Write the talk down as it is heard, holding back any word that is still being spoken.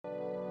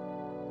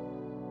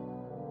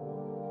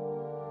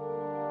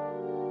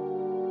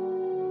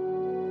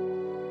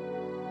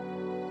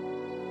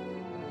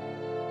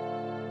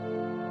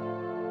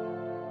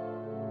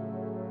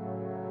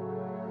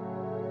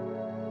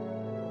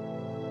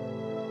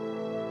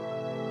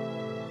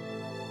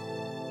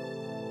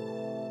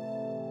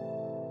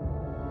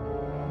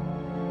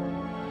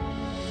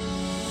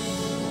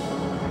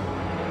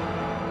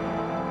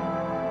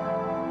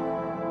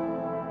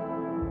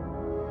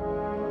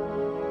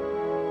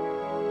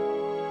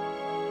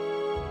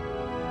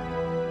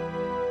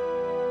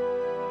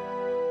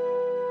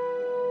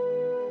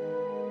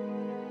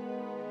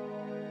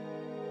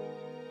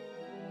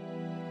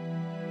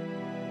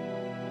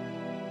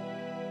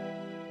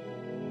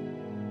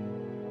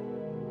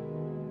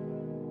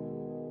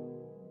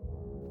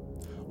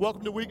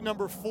Welcome to week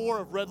number 4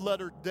 of Red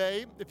Letter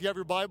Day. If you have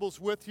your Bibles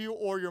with you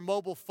or your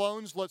mobile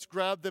phones, let's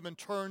grab them and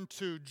turn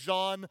to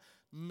John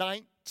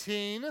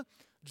 19.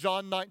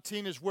 John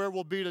 19 is where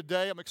we'll be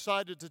today. I'm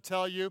excited to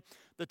tell you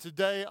that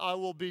today I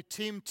will be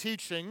team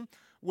teaching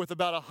with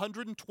about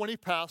 120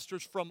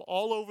 pastors from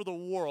all over the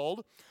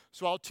world.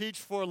 So I'll teach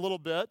for a little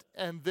bit,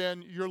 and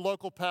then your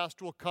local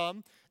pastor will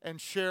come and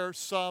share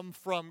some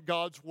from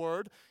God's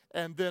Word.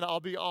 And then I'll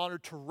be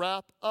honored to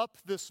wrap up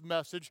this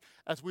message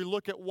as we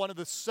look at one of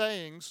the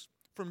sayings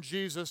from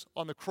Jesus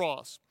on the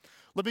cross.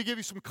 Let me give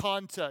you some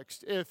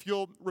context. If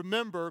you'll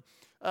remember,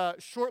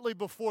 shortly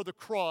before the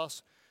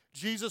cross,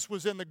 Jesus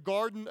was in the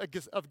Garden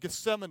of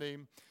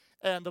Gethsemane,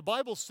 and the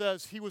Bible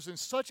says he was in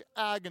such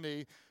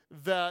agony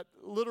that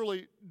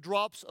literally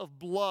drops of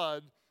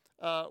blood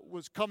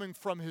was coming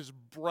from his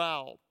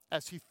brow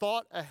as he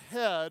thought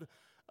ahead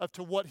of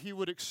to what he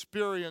would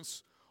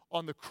experience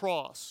on the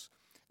cross.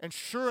 And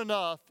sure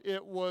enough,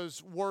 it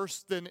was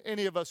worse than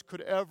any of us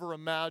could ever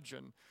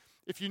imagine.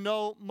 If you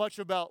know much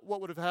about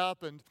what would have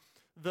happened,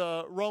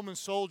 the Roman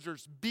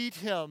soldiers beat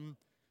him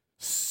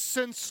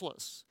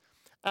senseless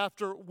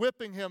after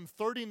whipping him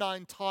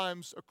 39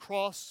 times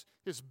across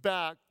his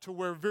back to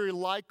where very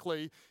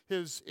likely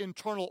his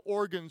internal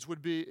organs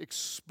would be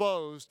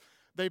exposed.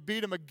 They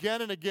beat him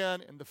again and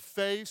again in the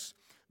face.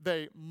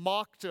 They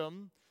mocked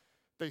him.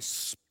 They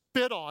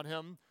spit on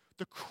him.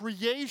 The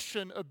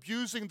creation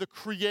abusing the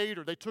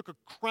Creator. They took a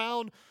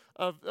crown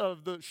of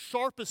the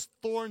sharpest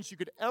thorns you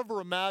could ever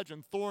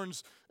imagine,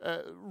 thorns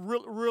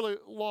really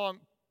long,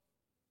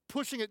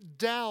 pushing it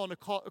down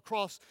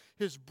across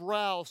his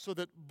brow so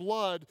that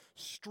blood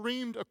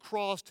streamed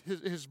across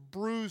his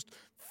bruised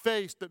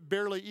face that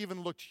barely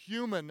even looked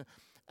human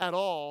at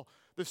all.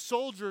 The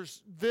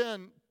soldiers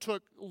then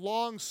took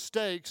long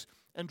stakes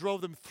and drove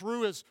them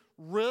through his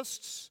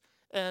wrists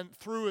and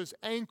through his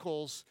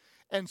ankles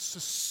and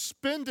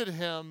suspended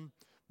him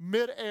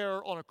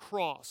midair on a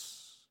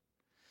cross.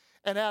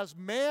 And as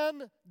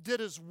man did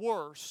his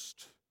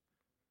worst,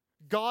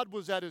 God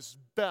was at his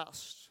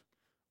best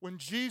when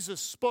Jesus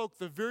spoke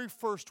the very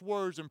first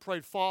words and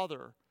prayed,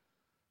 "Father,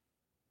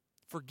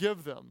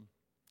 forgive them,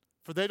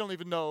 for they don't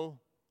even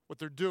know what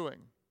they're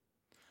doing."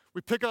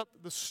 We pick up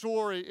the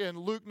story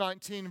in Luke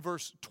 19,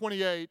 verse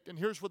 28, and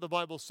here's what the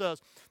Bible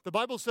says. The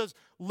Bible says,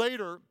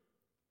 later,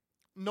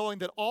 knowing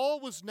that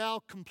all was now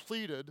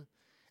completed,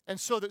 and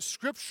so that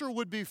Scripture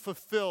would be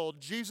fulfilled,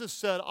 Jesus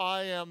said,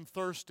 "I am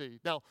thirsty."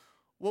 Now,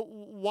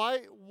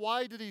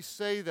 why did he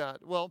say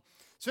that? Well,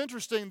 it's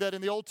interesting that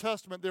in the Old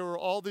Testament there were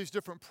all these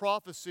different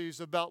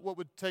prophecies about what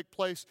would take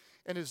place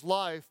in his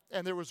life,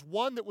 and there was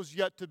one that was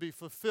yet to be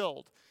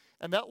fulfilled,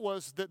 and that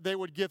was that they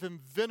would give him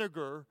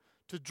vinegar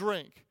to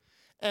drink.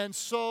 And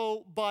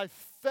so by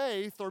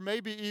faith, or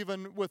maybe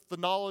even with the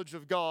knowledge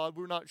of God,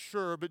 we're not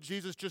sure, but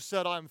Jesus just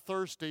said, "I'm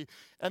thirsty."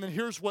 And then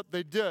here's what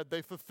they did.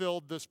 They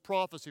fulfilled this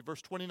prophecy. Verse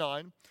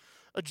 29,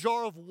 a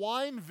jar of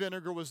wine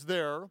vinegar was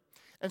there,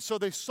 and so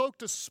they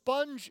soaked a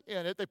sponge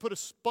in it. They put a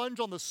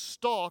sponge on the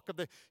stalk of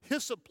the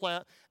hyssop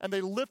plant, and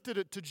they lifted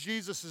it to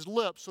Jesus'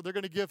 lips. So they're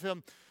going to give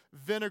him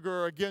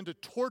vinegar again to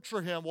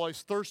torture him while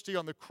he's thirsty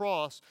on the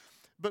cross.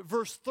 But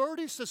verse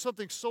 30 says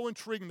something so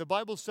intriguing. The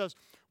Bible says,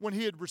 when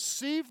he had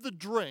received the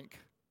drink,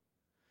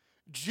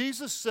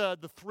 Jesus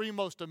said the three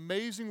most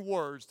amazing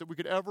words that we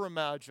could ever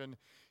imagine.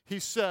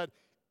 He said,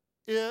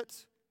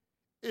 "It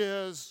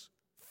is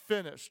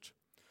finished."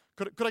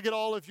 Could I get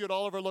all of you at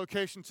all of our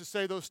locations to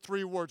say those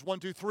three words? 1,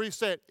 2, 3,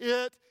 say it.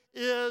 It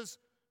is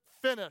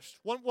finished.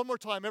 One more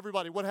time,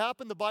 everybody. What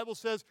happened? The Bible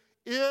says,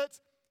 it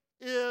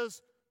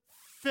is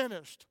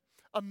finished.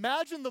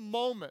 Imagine the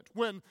moment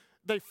when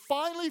they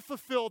finally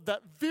fulfilled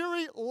that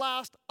very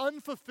last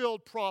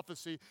unfulfilled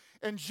prophecy,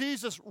 and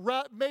Jesus,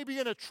 maybe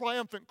in a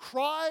triumphant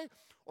cry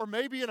or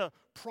maybe in a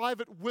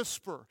private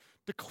whisper,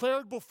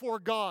 declared before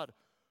God,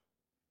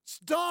 "It's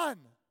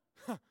done.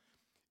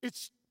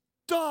 It's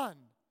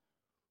done.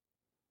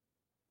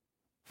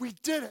 We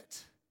did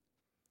it.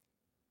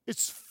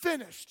 It's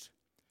finished.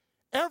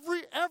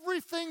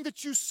 Everything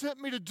that you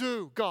sent me to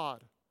do,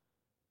 God,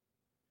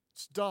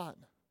 it's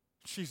done."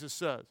 Jesus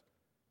said,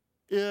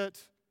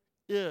 "It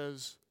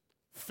is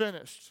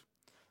finished."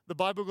 The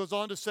Bible goes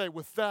on to say,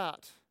 with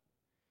that,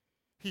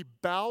 he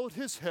bowed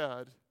his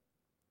head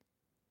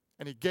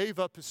and he gave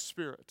up his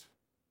spirit.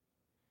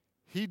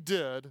 He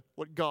did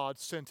what God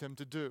sent him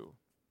to do.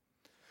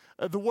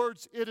 The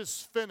words, "it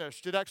is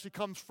finished," it actually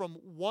comes from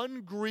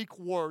one Greek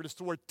word. It's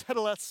the word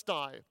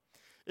tetelestai.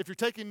 If you're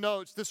taking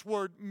notes, this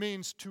word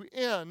means to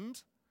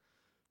end,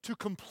 to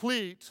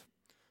complete,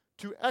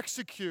 to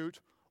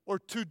execute, or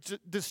to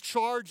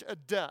discharge a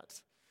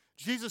debt.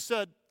 Jesus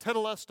said,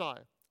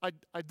 "Tetelestai,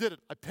 I did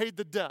it. I paid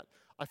the debt.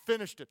 I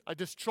finished it. I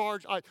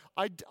discharged.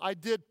 I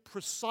did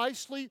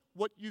precisely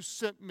what you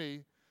sent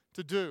me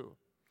to do."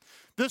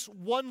 This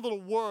one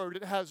little word,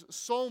 it has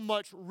so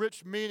much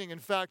rich meaning. In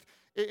fact,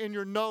 in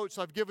your notes,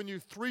 I've given you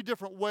 3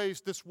 different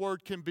ways this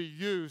word can be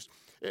used.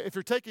 If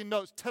you're taking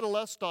notes,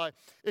 tetelestai,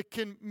 it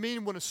can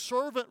mean when a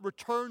servant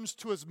returns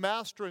to his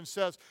master and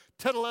says,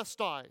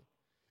 "Tetelestai,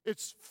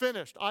 It's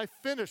finished. I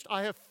finished.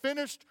 I have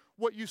finished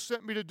what you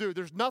sent me to do.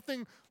 There's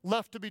nothing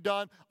left to be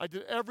done. I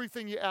did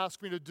everything you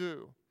asked me to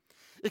do.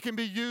 It can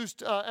be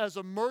used as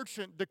a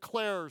merchant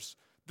declares,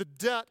 the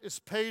debt is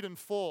paid in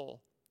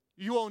full.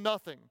 You owe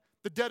nothing.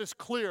 The debt is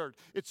cleared.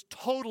 It's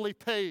totally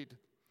paid.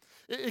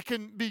 It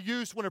can be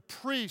used when a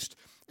priest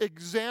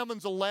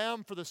examines a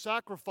lamb for the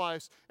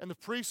sacrifice, and the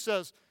priest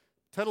says,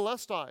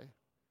 Tetelestai.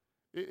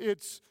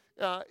 It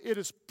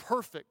is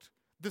perfect.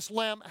 This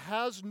lamb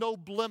has no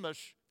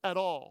blemish at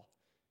all.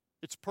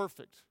 It's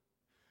perfect.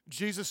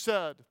 Jesus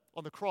said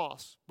on the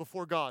cross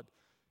before God,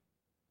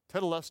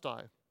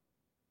 Tetelestai.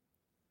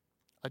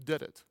 I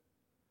did it.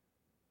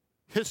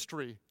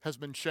 History has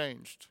been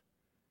changed.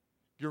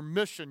 Your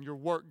mission, your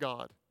work,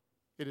 God,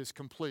 it is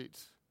complete.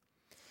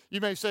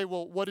 You may say,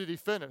 well, what did he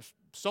finish?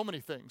 So many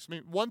things. I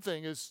mean, one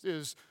thing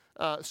is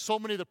so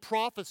many of the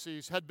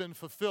prophecies had been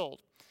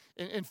fulfilled.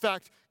 In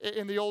fact,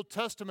 in the Old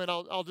Testament,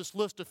 I'll just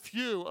list a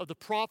few of the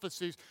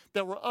prophecies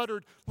that were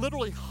uttered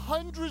literally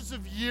hundreds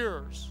of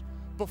years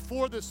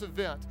before this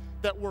event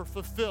that were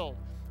fulfilled.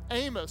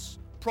 Amos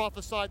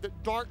prophesied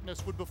that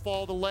darkness would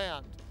befall the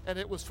land, and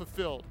it was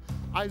fulfilled.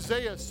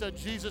 Isaiah said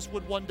Jesus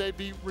would one day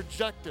be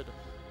rejected,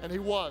 and he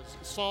was.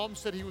 Psalm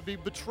said he would be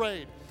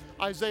betrayed.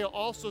 Isaiah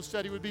also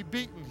said he would be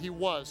beaten. He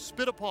was.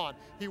 Spit upon.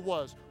 He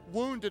was.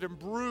 Wounded and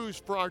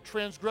bruised for our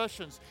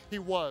transgressions. He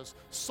was.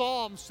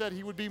 Psalm said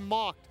he would be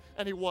mocked,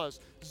 and he was.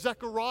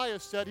 Zechariah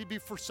said he'd be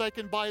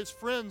forsaken by his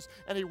friends,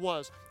 and he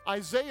was.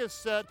 Isaiah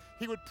said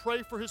he would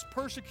pray for his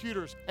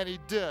persecutors, and he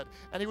did.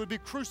 And he would be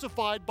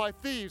crucified by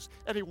thieves,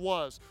 and he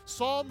was.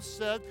 Psalms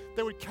said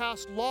they would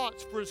cast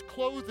lots for his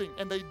clothing,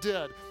 and they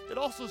did. It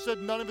also said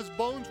none of his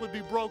bones would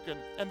be broken,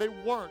 and they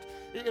weren't.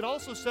 It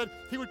also said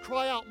he would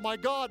cry out, my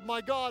God,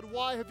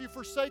 why have you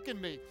forsaken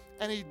me?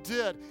 And he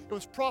did. It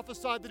was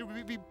prophesied that he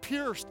would be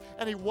pierced,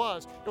 and he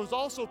was. It was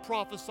also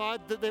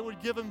prophesied that they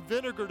would give him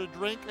vinegar to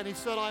drink, and he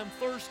said, I am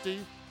thirsty,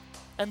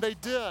 and they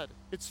did.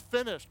 It's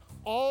finished.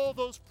 All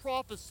those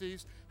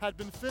prophecies had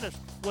been finished.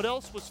 What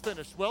else was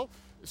finished? Well,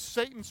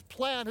 Satan's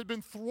plan had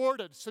been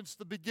thwarted since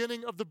the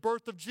beginning of the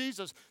birth of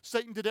Jesus.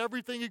 Satan did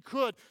everything he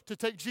could to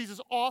take Jesus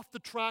off the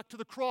track to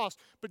the cross,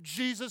 but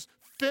Jesus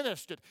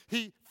finished it.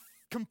 He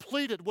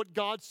completed what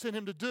God sent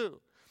him to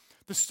do.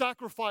 The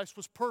sacrifice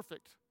was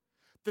perfect.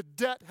 The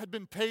debt had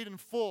been paid in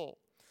full.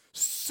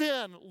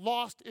 Sin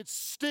lost its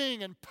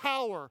sting and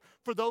power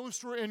for those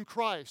who are in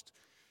Christ.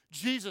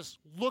 Jesus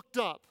looked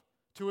up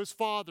to his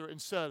Father and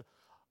said,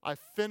 I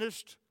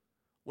finished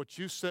what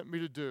you sent me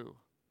to do.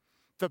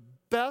 The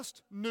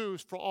best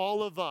news for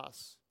all of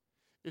us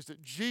is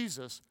that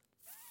Jesus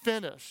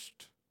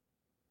finished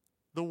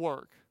the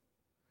work.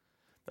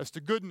 That's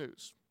the good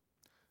news.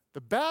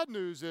 The bad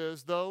news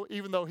is, though,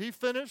 even though he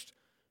finished,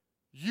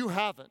 you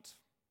haven't.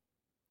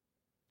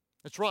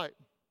 That's right.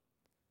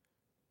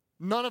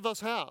 None of us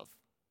have.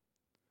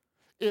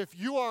 If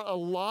you are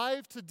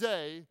alive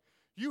today,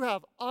 you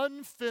have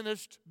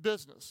unfinished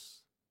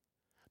business.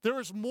 There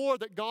is more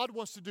that God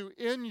wants to do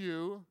in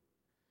you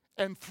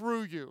and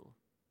through you.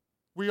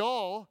 We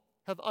all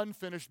have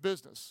unfinished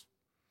business.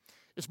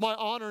 It's my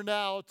honor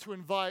now to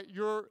invite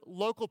your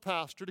local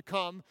pastor to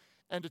come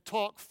and to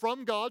talk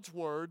from God's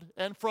Word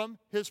and from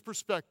his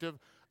perspective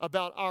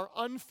about our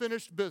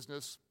unfinished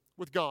business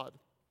with God.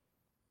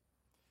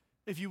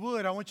 If you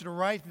would, I want you to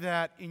write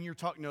that in your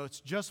talk notes,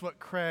 just what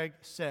Craig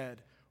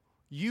said.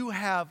 You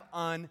have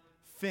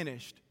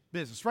unfinished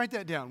business. Write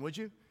that down, would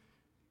you?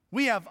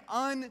 We have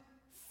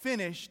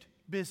unfinished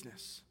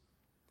business.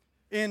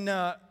 In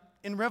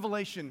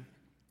Revelation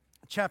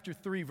chapter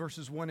 3,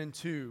 verses 1 and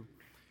 2,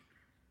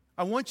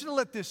 I want you to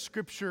let this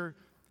scripture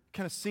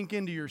kind of sink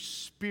into your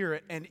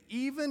spirit and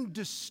even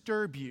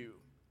disturb you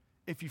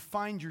if you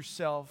find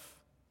yourself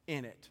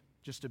in it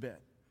just a bit.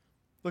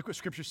 Look what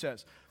scripture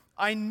says.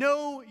 I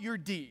know your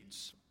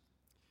deeds.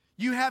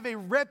 You have a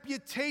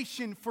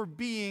reputation for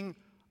being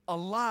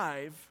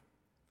alive,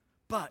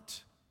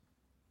 but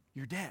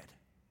you're dead.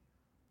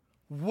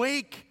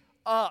 Wake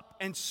up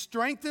and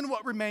strengthen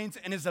what remains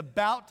and is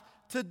about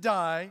to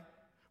die,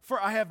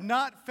 for I have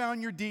not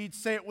found your deeds,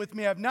 say it with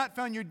me, I have not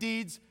found your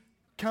deeds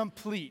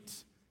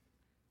complete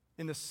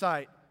in the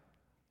sight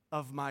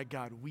of my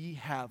God. We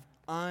have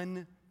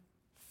unfinished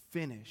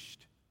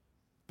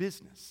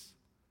business.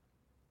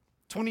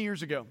 20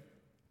 years ago,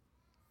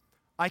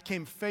 I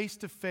came face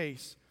to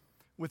face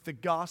with the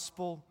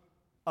gospel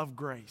of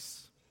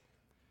grace.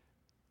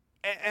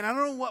 And I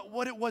don't know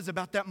what it was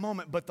about that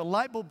moment, but the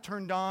light bulb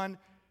turned on,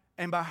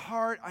 and by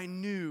heart I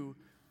knew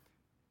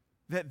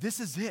that this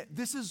is it.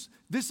 This is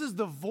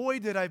the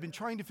void that I've been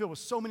trying to fill with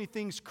so many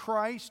things.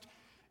 Christ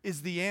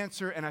is the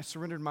answer, and I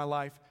surrendered my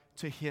life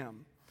to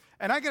Him.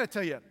 And I got to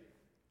tell you,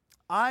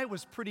 I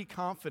was pretty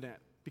confident,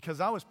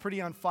 because I was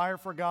pretty on fire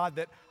for God,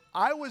 that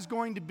I was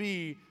going to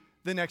be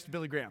the next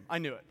Billy Graham. I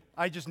knew it.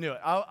 I just knew it.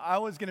 I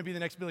was going to be the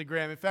next Billy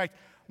Graham. In fact,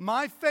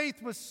 my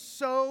faith was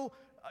so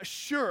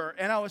sure,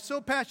 and I was so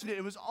passionate,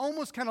 it was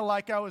almost kind of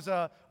like I was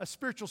a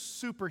spiritual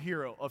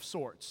superhero of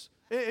sorts.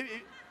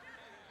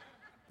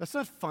 That's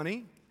not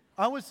funny.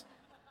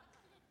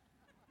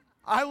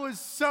 I was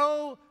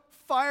so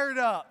fired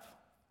up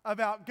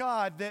about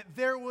God that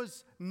there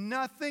was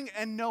nothing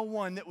and no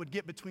one that would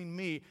get between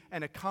me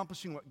and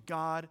accomplishing what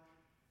God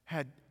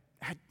had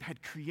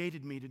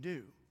created me to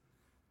do.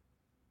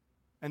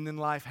 And then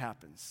life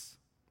happens.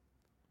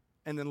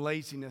 And then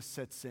laziness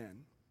sets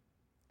in.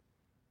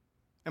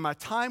 And my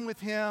time with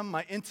Him,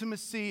 my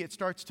intimacy, it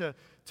starts to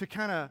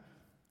kind of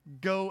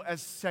go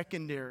as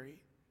secondary.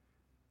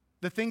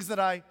 The things that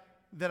I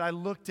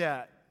looked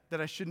at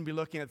that I shouldn't be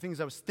looking at,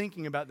 things I was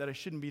thinking about that I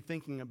shouldn't be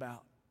thinking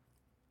about.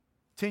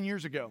 10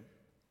 years ago,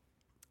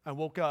 I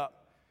woke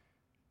up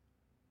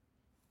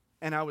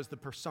and I was the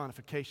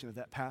personification of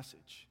that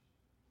passage.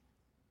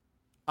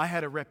 I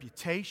had a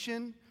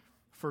reputation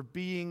for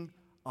being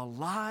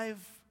alive,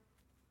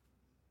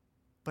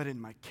 but in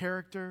my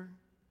character,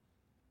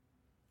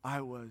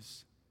 I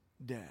was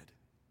dead.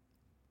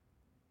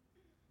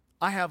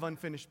 I have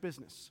unfinished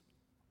business.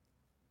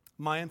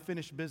 My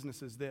unfinished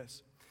business is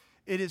this.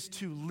 It is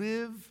to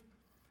live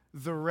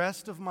the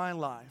rest of my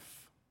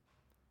life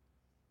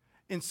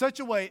in such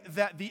a way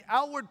that the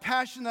outward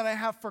passion that I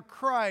have for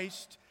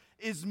Christ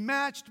is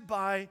matched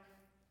by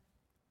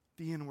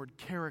the inward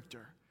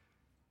character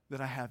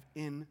that I have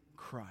in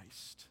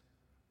Christ.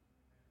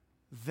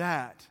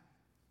 That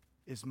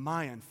is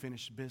my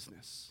unfinished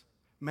business.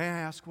 May I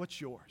ask,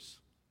 what's yours?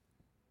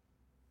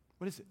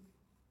 What is it?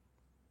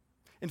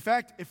 In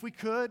fact, if we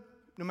could,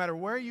 no matter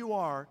where you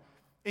are,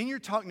 in your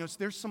talk notes,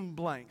 there's some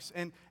blanks.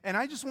 And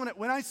I just want to,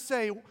 when I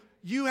say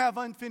you have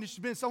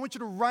unfinished business, I want you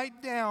to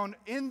write down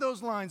in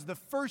those lines the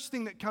first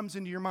thing that comes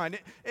into your mind.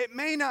 It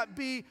may not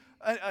be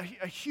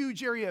a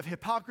huge area of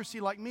hypocrisy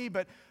like me,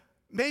 but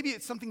maybe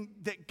it's something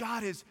that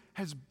God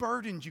has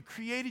burdened you,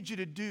 created you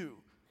to do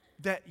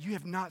that you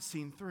have not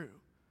seen through.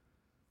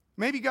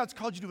 Maybe God's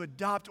called you to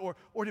adopt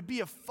or to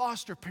be a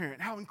foster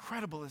parent. How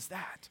incredible is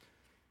that?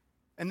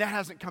 And that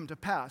hasn't come to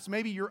pass.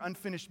 Maybe your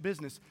unfinished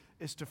business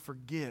is to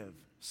forgive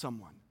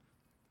someone.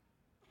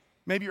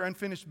 Maybe your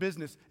unfinished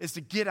business is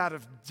to get out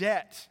of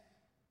debt.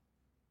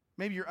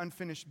 Maybe your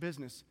unfinished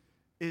business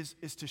is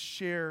to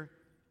share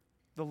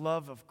the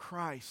love of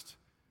Christ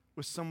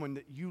with someone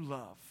that you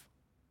love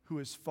who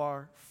is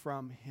far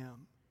from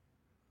Him.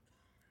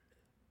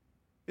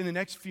 In the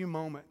next few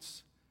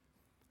moments,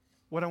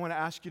 what I want to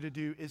ask you to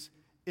do is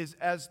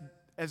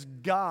as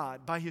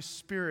God, by His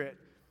Spirit,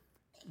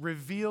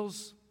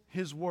 reveals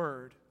His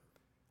Word,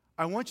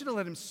 I want you to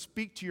let Him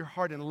speak to your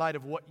heart in light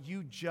of what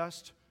you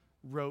just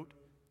wrote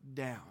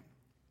down.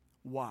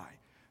 Why?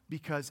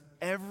 Because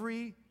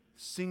every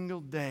single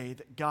day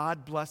that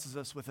God blesses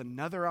us with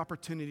another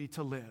opportunity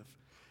to live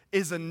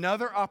is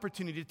another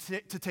opportunity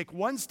to take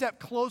one step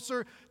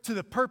closer to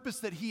the purpose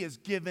that He has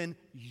given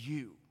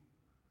you.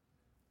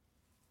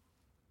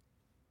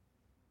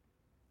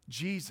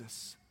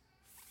 Jesus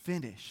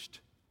finished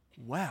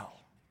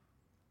well.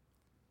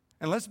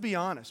 And let's be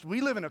honest,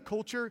 we live in a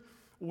culture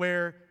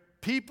where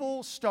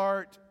people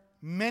start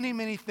many,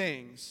 many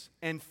things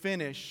and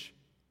finish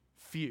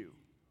few.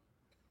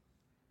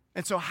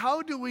 And so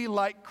how do we,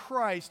 like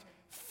Christ,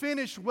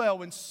 finish well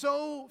when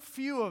so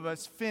few of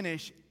us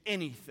finish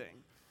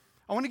anything?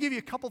 I want to give you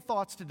a couple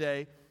thoughts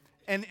today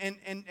and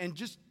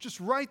just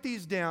write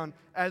these down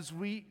as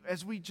we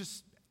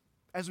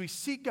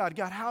seek God.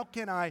 God, how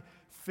can I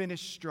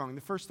finish strong?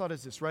 The first thought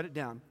is this, write it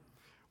down.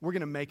 We're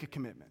going to make a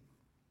commitment.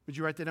 Would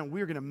you write that down?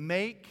 We're going to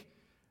make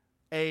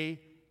a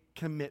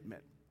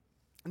commitment.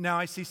 Now,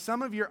 I see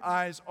some of your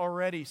eyes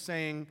already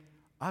saying,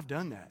 I've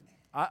done that.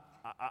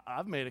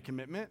 I've made a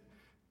commitment.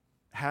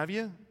 Have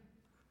you?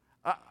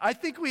 I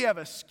think we have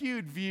a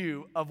skewed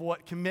view of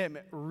what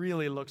commitment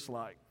really looks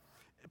like.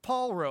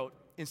 Paul wrote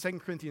in 2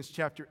 Corinthians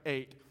chapter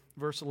 8,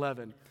 verse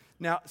 11.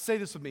 Now, say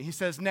this with me. He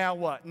says, now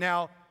what?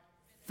 Now,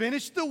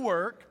 finish the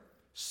work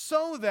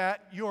so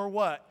that your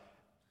what?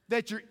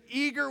 That your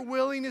eager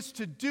willingness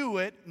to do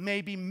it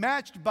may be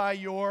matched by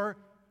your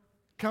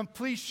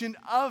completion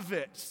of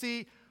it.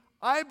 See,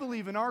 I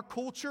believe in our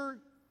culture,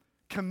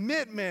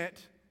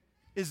 commitment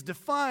is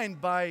defined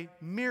by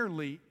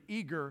merely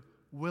eager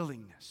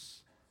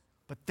willingness.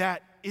 But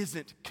that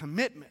isn't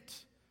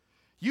commitment.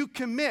 You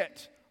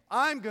commit,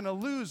 I'm going to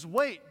lose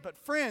weight. But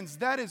friends,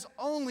 that is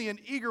only an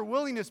eager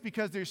willingness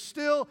because there's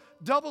still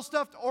double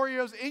stuffed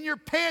Oreos in your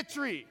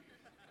pantry.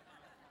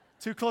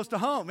 Too close to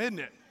home, isn't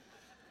it?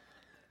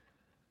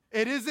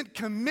 It isn't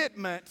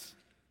commitment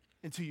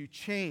until you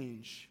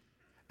change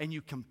and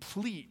you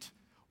complete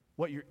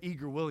what your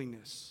eager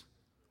willingness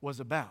was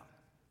about.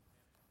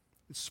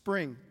 It's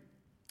spring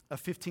of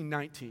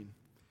 1519.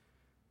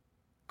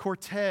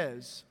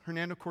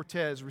 Hernando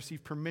Cortez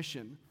received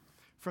permission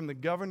from the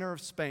governor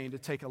of Spain to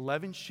take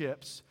 11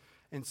 ships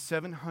and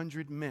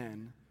 700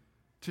 men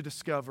to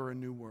discover a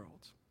new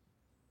world.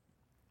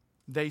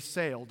 They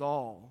sailed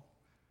all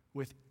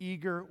with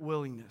eager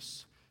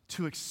willingness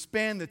to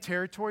expand the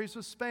territories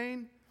of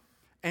Spain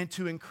and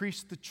to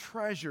increase the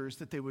treasures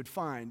that they would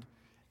find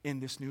in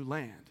this new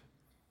land.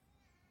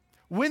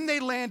 When they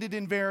landed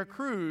in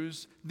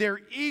Veracruz, their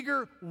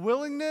eager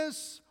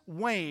willingness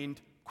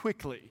waned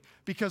quickly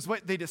because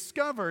what they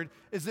discovered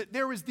is that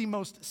there was the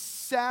most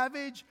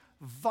savage,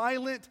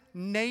 violent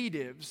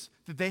natives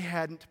that they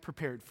hadn't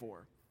prepared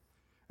for.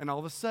 And all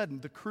of a sudden,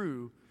 the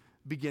crew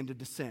began to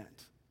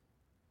descend.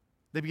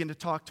 They began to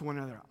talk to one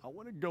another. I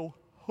want to go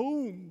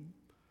home.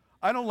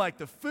 I don't like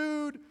the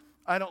food.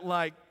 I don't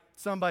like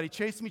somebody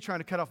chasing me, trying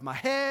to cut off my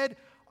head.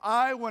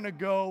 I want to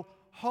go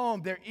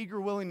home. Their eager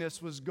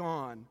willingness was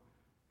gone.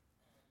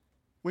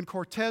 When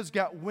Cortez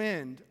got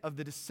wind of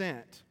the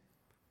descent,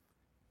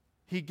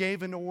 he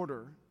gave an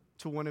order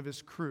to one of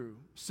his crew.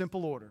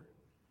 Simple order.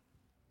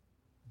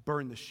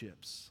 Burn the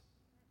ships.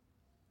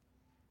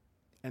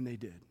 And they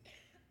did.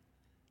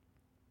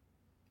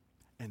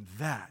 And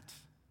that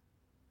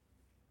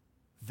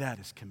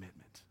is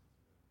commitment.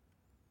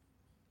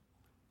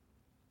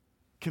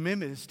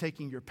 Commitment is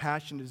taking your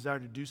passion and desire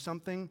to do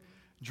something,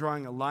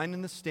 drawing a line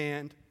in the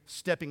sand,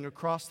 stepping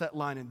across that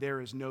line, and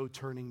there is no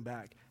turning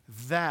back.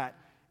 That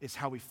is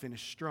how we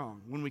finish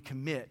strong, when we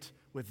commit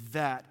with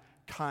that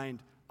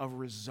kind of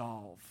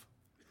resolve.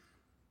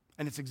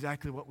 And it's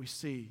exactly what we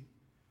see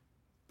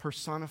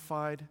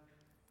personified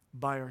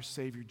by our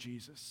Savior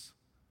Jesus.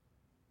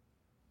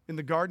 In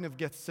the Garden of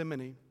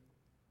Gethsemane,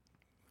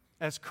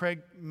 as Craig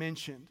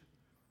mentioned,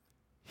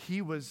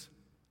 he was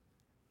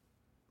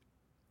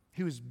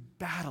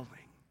battling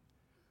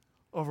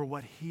over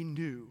what he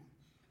knew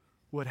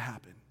would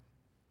happen.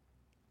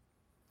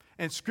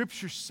 And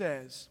Scripture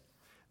says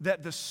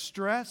that the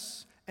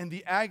stress and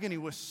the agony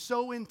was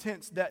so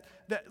intense that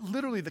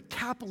literally the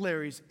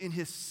capillaries in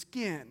his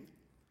skin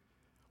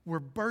were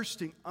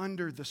bursting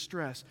under the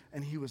stress,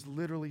 and he was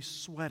literally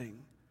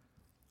sweating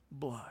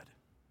blood.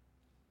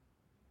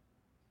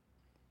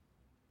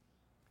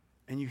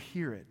 And you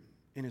hear it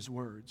in his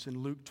words.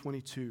 In Luke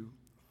 22,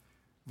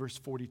 verse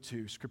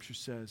 42, Scripture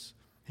says,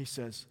 he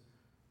says,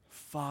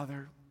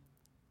 Father,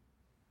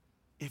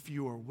 if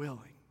you are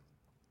willing,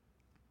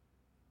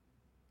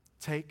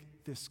 take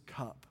this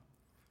cup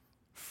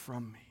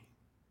from me.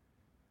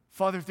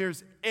 Father, if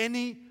there's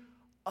any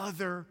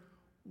other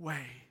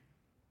way,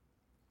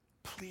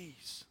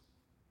 please.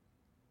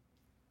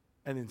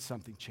 And then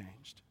something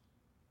changed.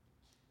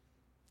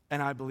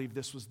 And I believe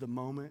this was the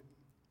moment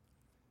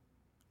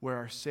where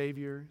our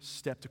Savior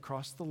stepped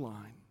across the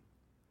line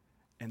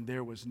and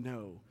there was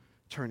no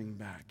turning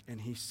back. And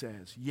he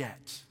says,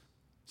 yet,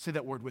 say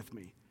that word with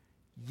me,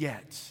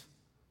 yet,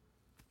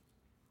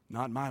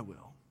 not my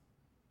will,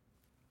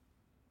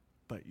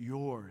 but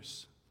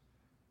yours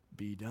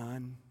be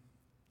done.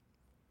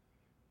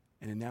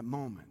 And in that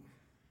moment,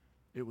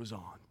 it was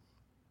on.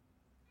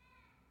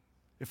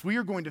 If we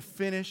are going to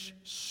finish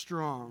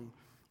strong,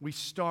 we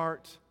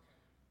start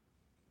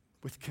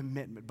with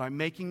commitment, by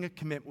making a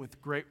commitment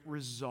with great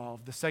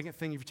resolve. The second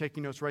thing, if you're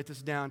taking notes, write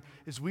this down,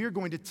 is we are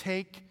going to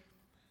take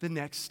the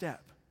next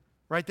step.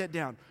 Write that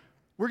down.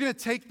 We're going to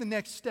take the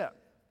next step.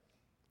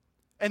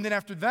 And then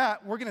after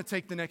that, we're going to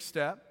take the next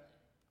step.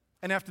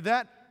 And after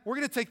that, we're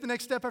going to take the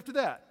next step after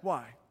that.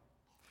 Why?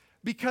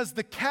 Because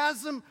the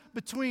chasm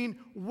between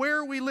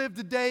where we live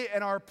today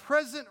and our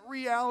present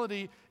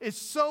reality is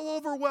so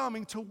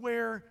overwhelming to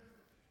where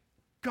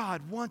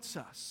God wants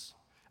us.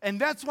 And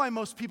that's why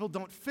most people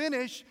don't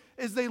finish,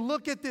 is they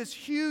look at this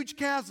huge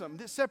chasm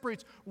that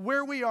separates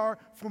where we are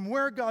from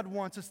where God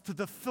wants us to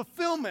the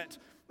fulfillment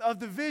of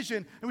the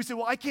vision. And we say,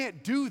 well, I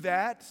can't do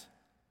that.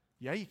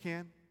 Yeah, you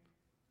can.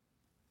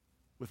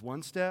 With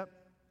one step,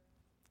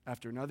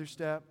 after another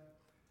step,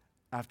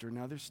 after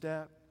another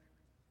step.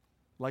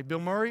 Like Bill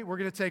Murray, we're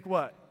going to take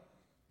what?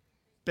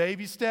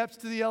 Baby steps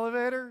to the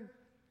elevator,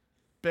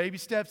 baby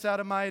steps out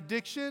of my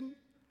addiction,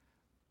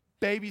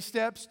 baby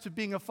steps to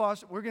being a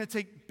foster. We're going to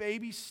take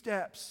baby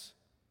steps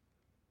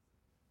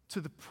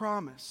to the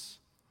promise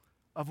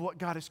of what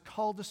God has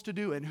called us to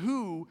do and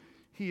who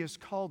He has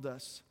called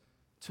us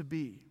to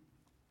be.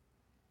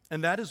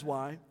 And that is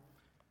why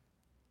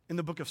in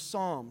the book of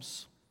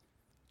Psalms,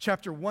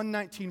 chapter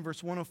 119,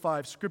 verse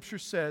 105, Scripture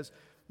says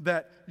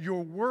that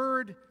your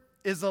word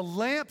is a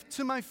lamp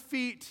to my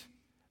feet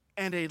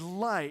and a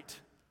light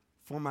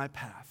for my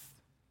path.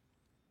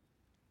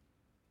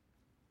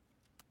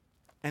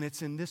 And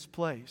it's in this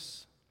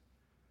place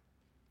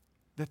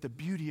that the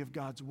beauty of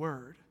God's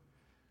word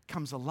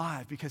comes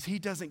alive, because He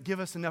doesn't give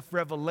us enough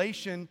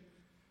revelation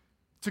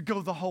to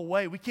go the whole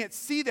way. We can't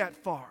see that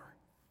far.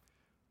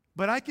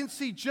 But I can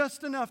see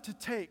just enough to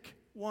take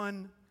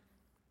one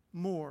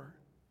more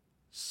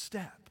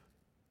step.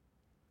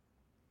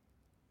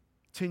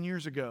 10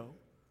 years ago,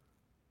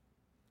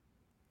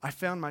 I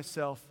found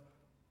myself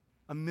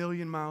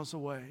 1,000,000 miles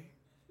away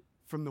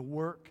from the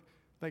work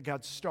that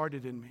God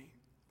started in me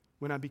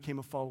when I became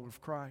a follower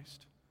of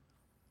Christ.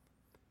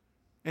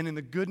 And in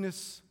the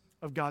goodness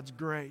of God's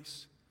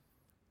grace,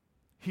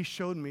 He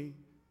showed me,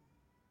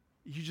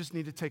 you just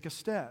need to take a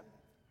step.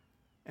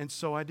 And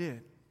so I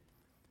did.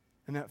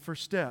 And that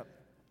first step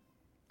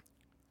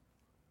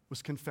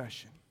was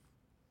confession.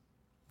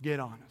 Get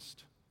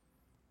honest.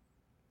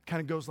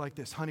 Kind of goes like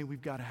this: honey,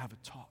 we've got to have a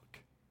talk.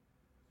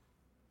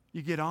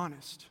 You get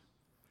honest.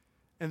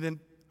 And then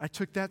I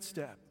took that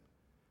step.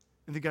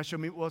 And then God showed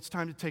me, well, it's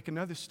time to take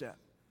another step.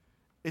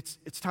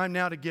 It's time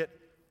now to get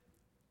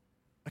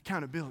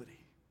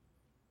accountability.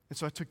 And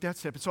so I took that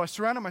step. And so I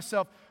surrounded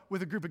myself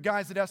with a group of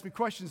guys that asked me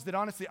questions that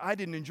honestly I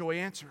didn't enjoy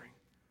answering.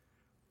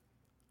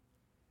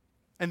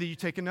 And then you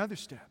take another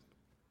step.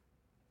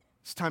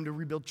 It's time to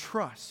rebuild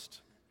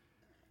trust.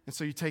 And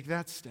so you take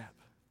that step.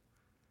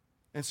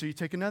 And so you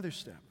take another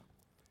step.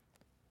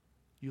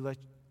 You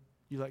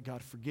let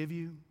God forgive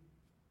you,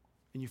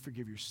 and you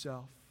forgive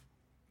yourself.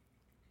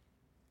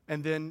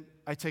 And then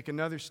I take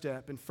another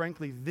step, and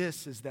frankly,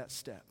 this is that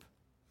step.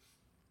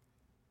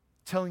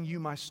 Telling you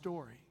my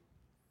story.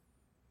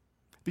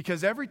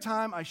 Because every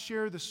time I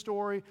share the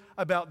story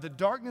about the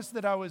darkness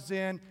that I was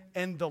in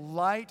and the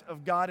light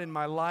of God in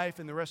my life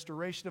and the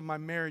restoration of my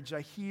marriage,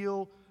 I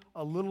heal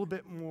a little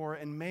bit more,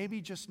 and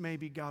maybe, just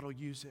maybe, God will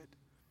use it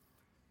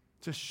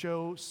to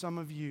show some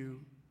of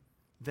you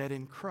that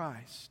in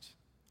Christ,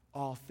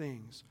 all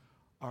things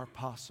are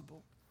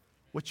possible.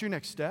 What's your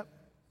next step?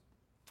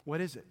 What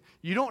is it?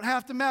 You don't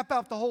have to map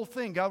out the whole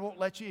thing. God won't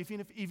let you,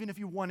 even if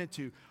you wanted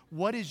to.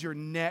 What is your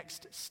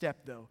next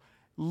step, though?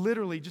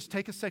 Literally, just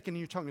take a second in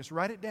your tongue. Just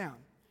write it down.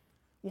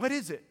 What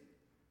is it?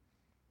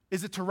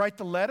 Is it to write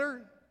the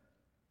letter?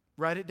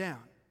 Write it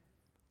down.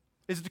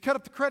 Is it to cut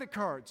up the credit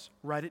cards?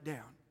 Write it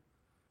down.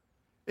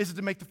 Is it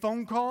to make the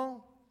phone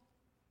call?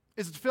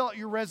 Is it to fill out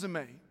your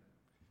resume?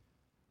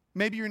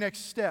 Maybe your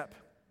next step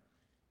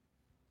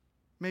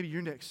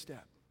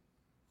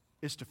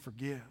is to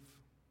forgive.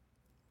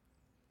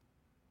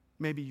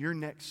 Maybe your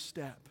next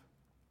step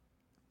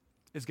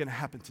is going to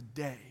happen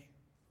today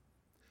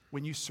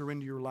when you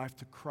surrender your life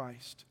to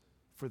Christ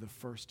for the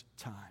first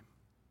time.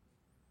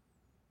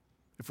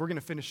 If we're going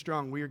to finish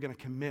strong, we are going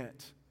to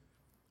commit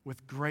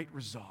with great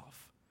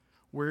resolve.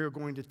 We're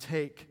going to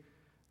take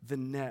the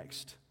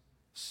next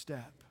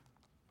step.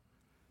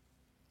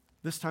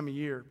 This time of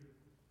year,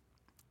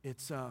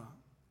 it's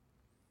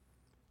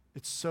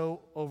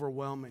so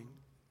overwhelming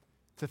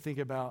to think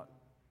about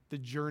the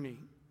journey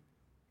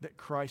that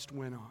Christ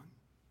went on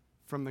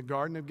from the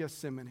Garden of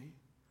Gethsemane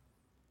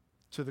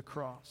to the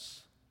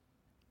cross.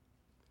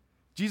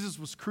 Jesus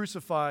was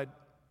crucified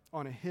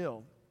on a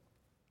hill,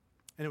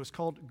 and it was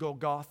called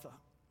Golgotha,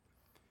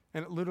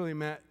 and it literally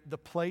meant the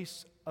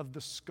place of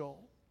the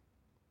skull.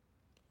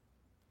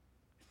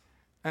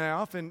 And I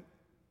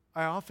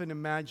often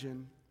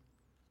imagine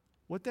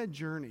what that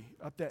journey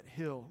up that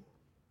hill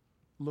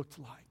looked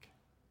like.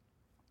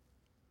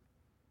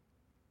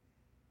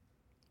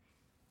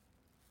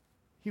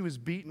 He was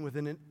beaten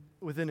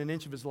within an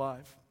inch of his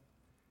life,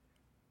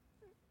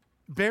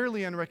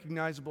 barely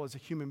unrecognizable as a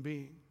human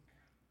being.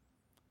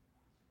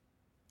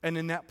 And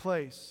in that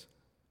place,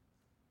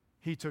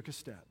 he took a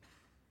step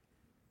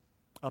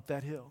up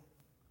that hill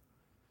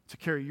to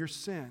carry your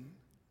sin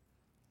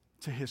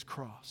to his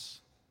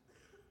cross.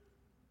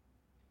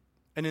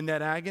 And in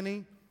that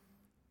agony,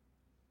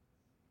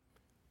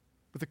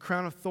 with the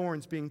crown of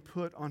thorns being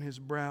put on his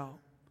brow,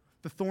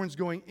 the thorns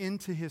going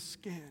into his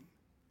skin,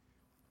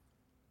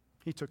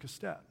 he took a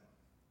step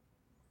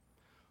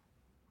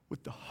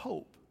with the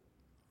hope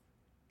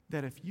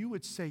that if you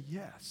would say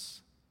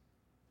yes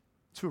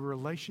to a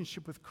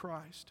relationship with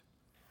Christ,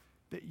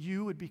 that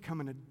you would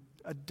become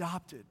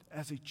adopted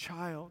as a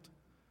child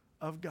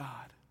of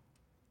God.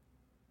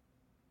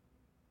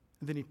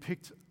 And then he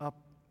picked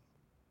up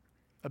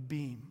a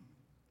beam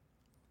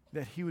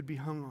that he would be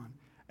hung on,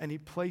 and he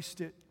placed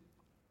it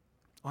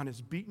on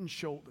his beaten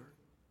shoulder,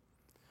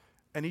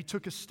 and he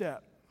took a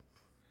step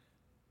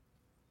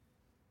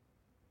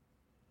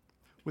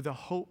with the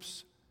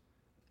hopes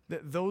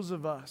that those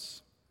of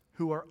us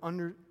who are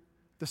under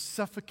the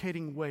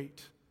suffocating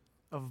weight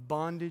of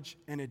bondage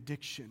and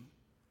addiction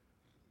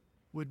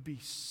would be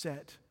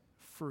set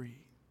free.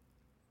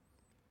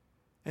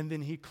 And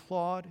then he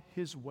clawed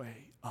his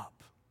way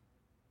up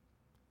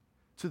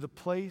to the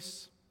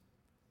place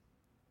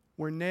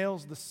where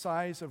nails the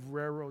size of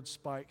railroad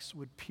spikes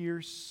would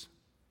pierce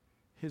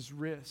his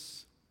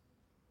wrists.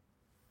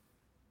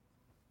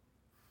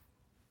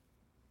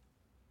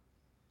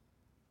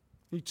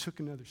 He took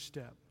another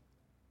step.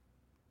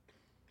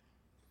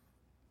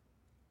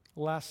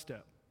 Last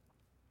step.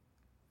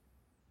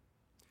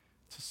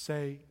 To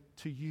say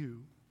to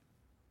you,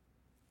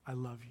 I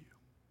love you.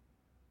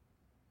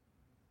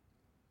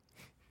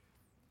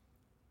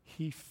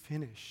 He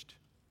finished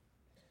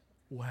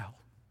well.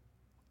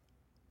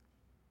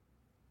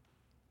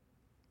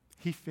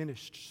 He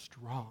finished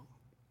strong.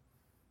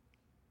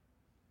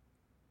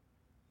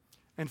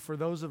 And for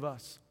those of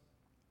us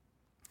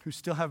who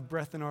still have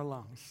breath in our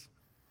lungs,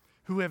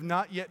 who have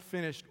not yet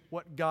finished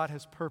what God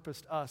has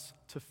purposed us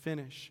to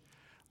finish,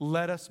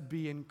 let us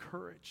be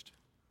encouraged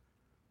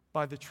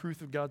by the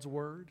truth of God's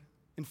word.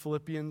 In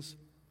Philippians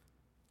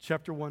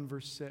chapter 1,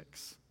 verse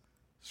 6,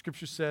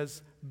 Scripture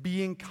says,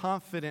 being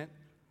confident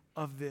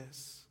of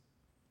this,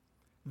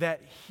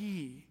 that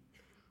he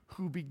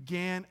who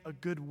began a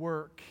good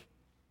work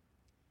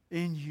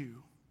in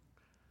you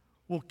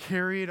will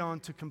carry it on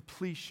to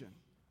completion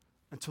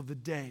until the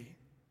day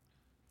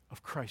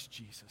of Christ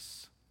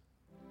Jesus.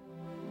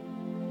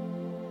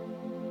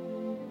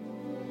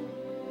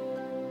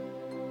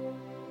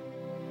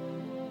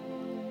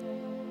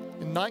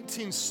 In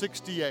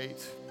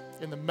 1968,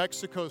 in the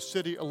Mexico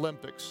City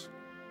Olympics.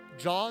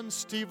 John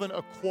Stephen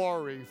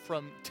Akhwari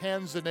from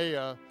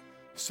Tanzania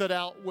set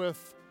out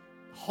with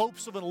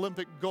hopes of an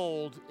Olympic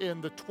gold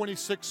in the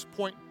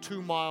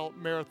 26.2 mile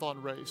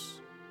marathon race.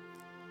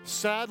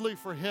 Sadly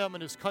for him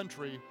and his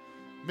country,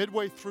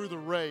 midway through the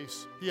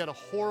race, he had a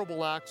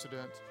horrible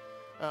accident,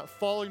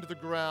 falling to the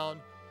ground,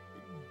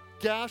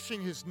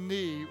 gashing his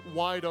knee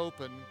wide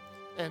open,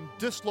 and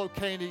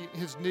dislocating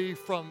his knee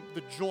from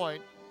the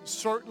joint,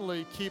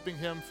 certainly keeping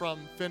him from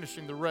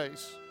finishing the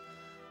race.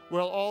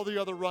 Well, all the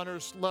other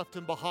runners left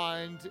him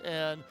behind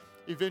and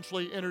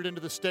eventually entered into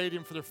the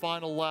stadium for their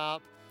final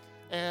lap.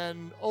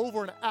 And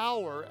over an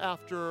hour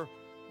after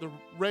the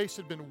race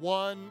had been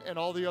won and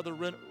all the other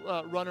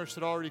runners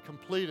had already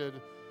completed,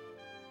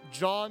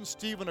 John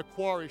Stephen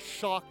Akhwari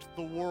shocked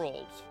the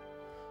world.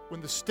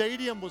 When the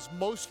stadium was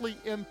mostly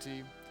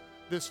empty,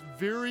 this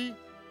very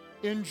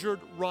injured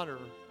runner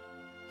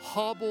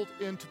hobbled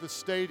into the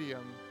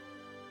stadium,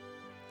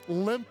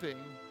 limping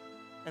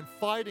and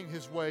fighting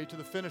his way to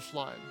the finish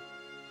line.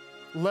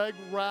 Leg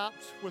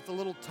wrapped with a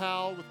little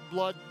towel with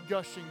blood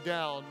gushing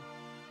down,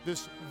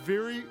 this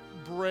very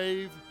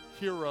brave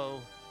hero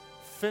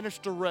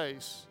finished a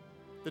race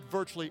that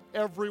virtually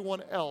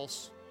everyone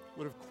else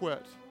would have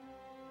quit.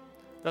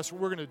 That's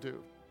what we're going to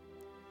do,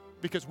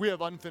 because we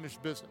have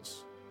unfinished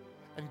business.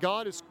 And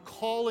God is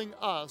calling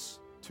us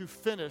to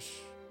finish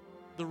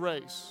the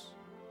race.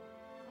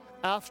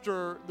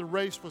 After the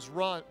race was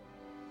run,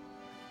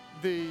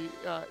 the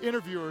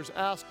interviewers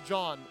asked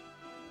John,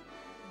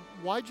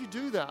 "Why'd you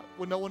do that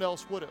when no one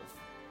else would have?"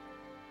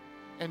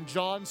 And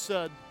John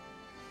said,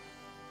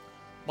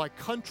 "My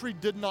country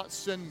did not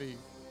send me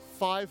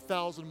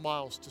 5,000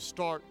 miles to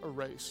start a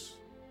race,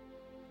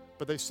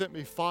 but they sent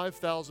me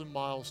 5,000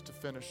 miles to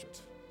finish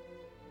it."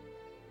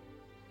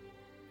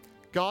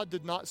 God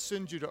did not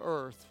send you to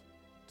earth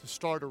to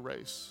start a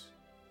race.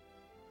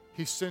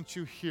 He sent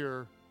you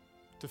here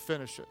to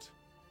finish it.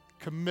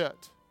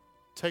 Commit,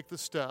 take the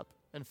step,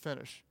 and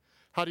finish.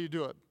 How do you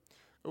do it?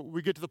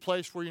 We get to the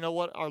place where, you know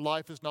what, our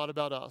life is not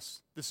about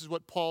us. This is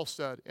what Paul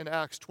said in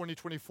Acts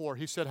 20:24.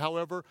 He said,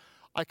 "However,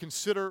 I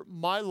consider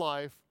my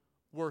life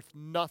worth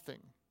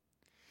nothing,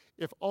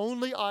 if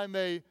only I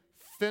may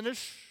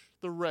finish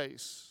the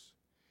race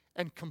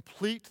and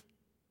complete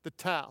the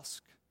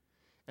task."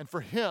 And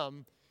for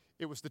him,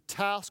 it was the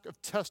task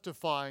of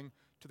testifying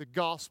to the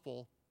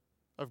gospel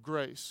of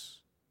grace.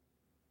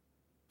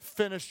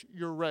 Finish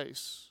your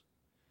race.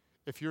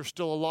 If you're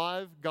still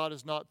alive, God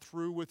is not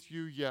through with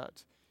you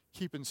yet.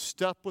 Keep in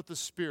step with the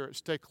Spirit.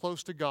 Stay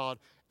close to God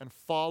and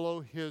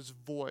follow His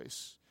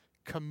voice.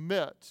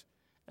 Commit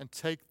and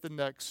take the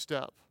next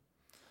step.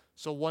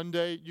 So one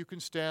day you can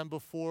stand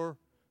before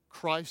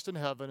Christ in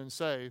heaven and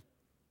say,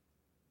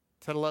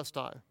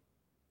 "Tetelestai,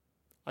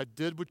 I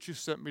did what you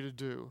sent me to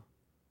do."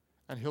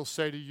 And He'll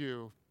say to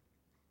you,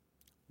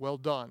 "Well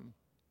done,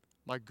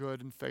 my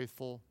good and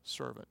faithful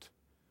servant."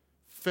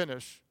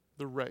 Finish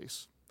the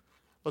race.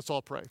 Let's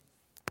all pray.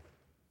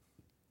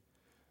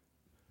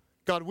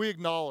 God, we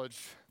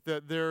acknowledge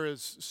that there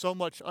is so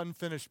much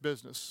unfinished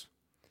business.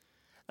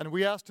 And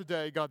we ask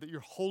today, God, that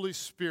your Holy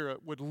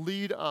Spirit would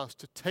lead us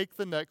to take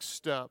the next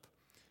step,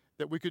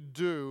 that we could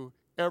do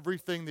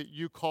everything that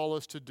you call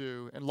us to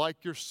do. And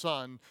like your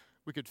Son,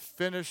 we could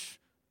finish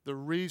the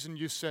reason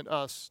you sent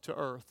us to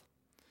earth.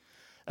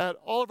 At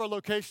all of our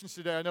locations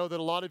today, I know that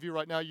a lot of you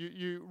right now,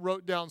 you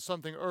wrote down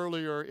something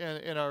earlier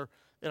in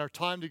our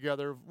time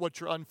together of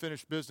what your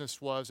unfinished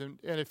business was. And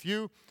if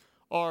you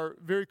are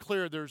very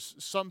clear there's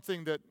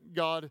something that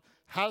God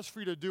has for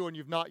you to do and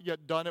you've not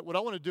yet done it, what I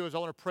want to do is I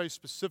want to pray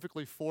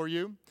specifically for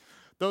you.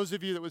 Those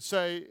of you that would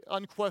say,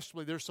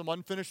 unquestionably, there's some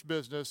unfinished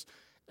business,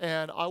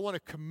 and I want to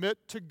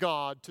commit to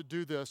God to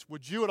do this.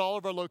 Would you, at all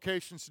of our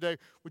locations today,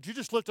 would you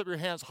just lift up your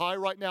hands high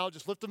right now?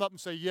 Just lift them up and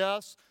say,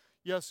 yes,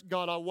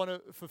 God, I want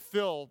to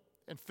fulfill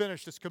and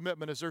finish this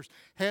commitment. As there's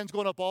hands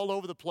going up all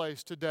over the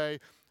place today,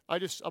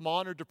 I'm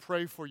honored to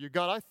pray for you.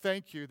 God, I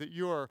thank you that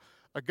you are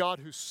a God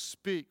who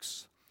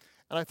speaks.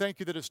 And I thank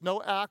you that it's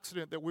no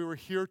accident that we were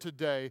here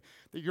today,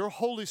 that your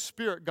Holy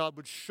Spirit, God,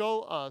 would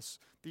show us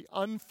the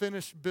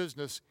unfinished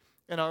business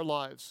in our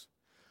lives.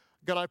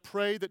 God, I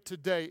pray that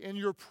today, in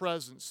your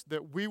presence,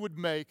 that we would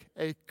make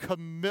a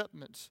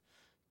commitment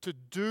to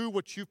do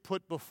what you've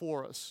put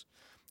before us.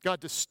 God,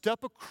 to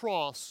step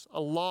across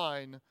a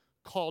line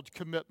called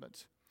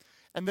commitment.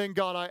 And then,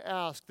 God, I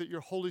ask that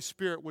your Holy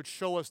Spirit would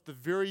show us the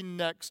very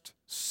next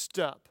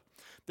step,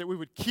 that we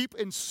would keep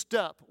in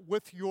step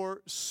with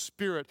your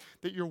Spirit,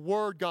 that your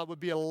word, God, would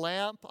be a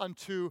lamp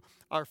unto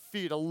our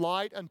feet, a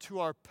light unto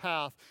our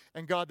path,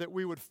 and God, that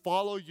we would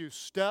follow you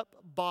step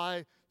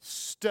by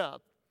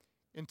step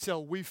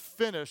until we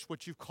finish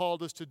what you've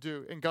called us to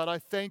do. And God, I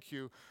thank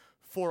you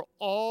for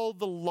all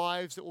the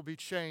lives that will be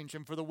changed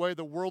and for the way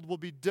the world will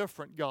be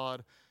different,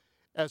 God,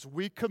 as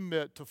we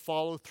commit to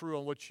follow through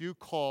on what you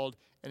called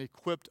and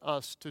equipped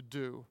us to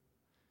do.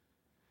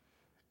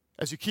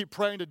 As you keep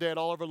praying today at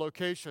all of our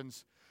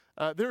locations,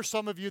 there are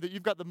some of you that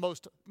you've got the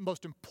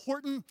most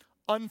important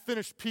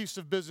unfinished piece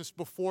of business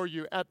before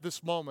you at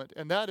this moment,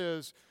 and that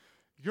is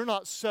you're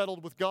not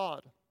settled with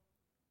God.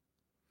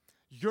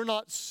 You're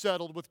not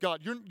settled with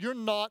God. You're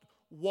not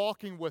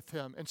walking with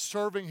Him and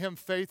serving Him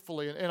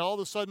faithfully. And all of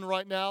a sudden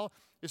right now,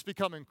 it's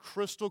becoming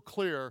crystal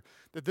clear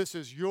that this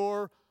is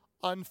your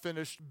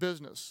unfinished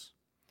business.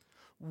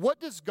 What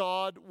does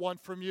God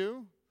want from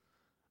you?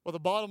 Well, the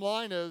bottom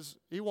line is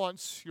He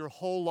wants your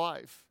whole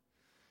life.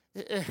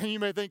 And you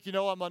may think,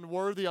 I'm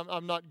unworthy,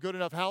 I'm not good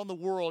enough. How in the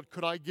world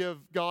could I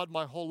give God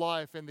my whole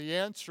life? And the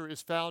answer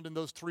is found in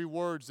those 3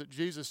 words that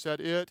Jesus said,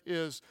 it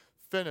is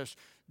finished.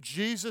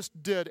 Jesus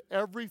did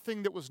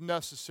everything that was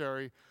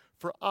necessary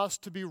for us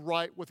to be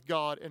right with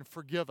God and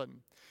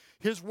forgiven.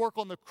 His work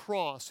on the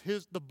cross,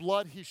 the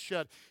blood He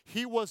shed,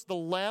 He was the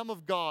Lamb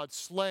of God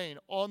slain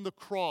on the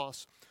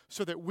cross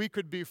so that we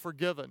could be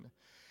forgiven.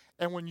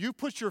 And when you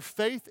put your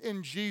faith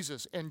in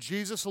Jesus and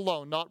Jesus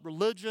alone, not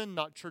religion,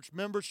 not church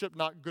membership,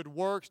 not good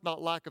works,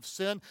 not lack of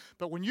sin,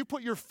 but when you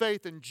put your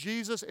faith in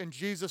Jesus and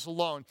Jesus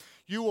alone,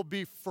 you will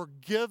be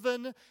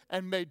forgiven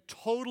and made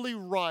totally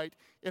right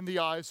in the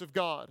eyes of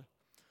God.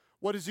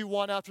 What does He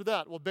want after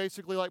that? Well,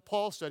 basically, like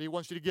Paul said, He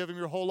wants you to give Him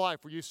your whole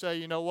life, where you say,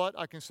 you know what?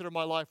 I consider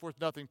my life worth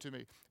nothing to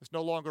me. It's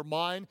no longer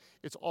mine.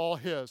 It's all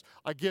His.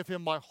 I give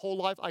Him my whole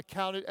life. I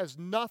count it as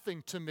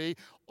nothing to me,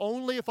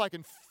 only if I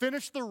can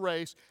finish the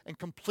race and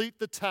complete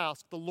the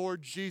task the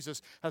Lord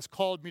Jesus has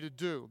called me to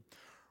do.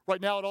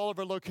 Right now at all of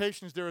our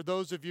locations, there are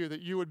those of you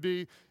that you would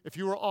be, if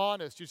you were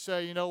honest, you'd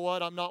say, you know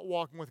what? I'm not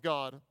walking with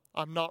God.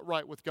 I'm not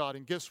right with God.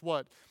 And guess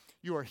what?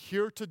 You are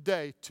here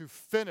today to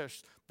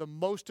finish the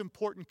most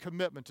important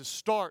commitment, to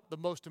start the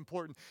most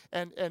important,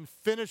 and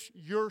finish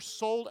your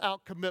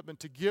sold-out commitment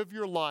to give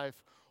your life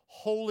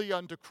wholly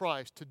unto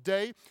Christ.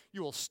 Today,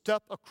 you will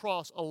step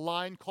across a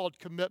line called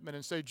commitment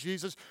and say,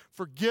 Jesus,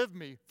 forgive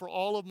me for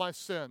all of my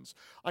sins.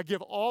 I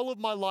give all of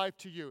my life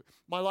to you.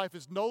 My life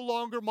is no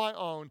longer my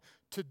own.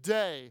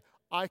 Today,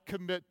 I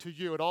commit to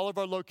you. At all of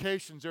our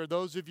locations, there are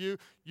those of you,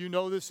 you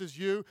know this is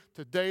you.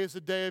 Today is the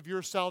day of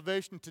your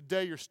salvation.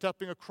 Today you're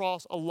stepping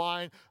across a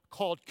line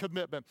called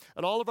commitment.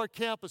 At all of our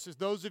campuses,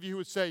 those of you who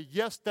would say,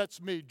 yes,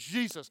 that's me.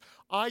 Jesus,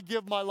 I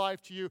give my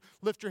life to you.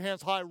 Lift your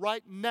hands high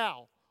right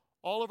now.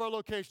 All of our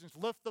locations,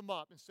 lift them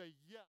up and say,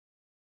 yes.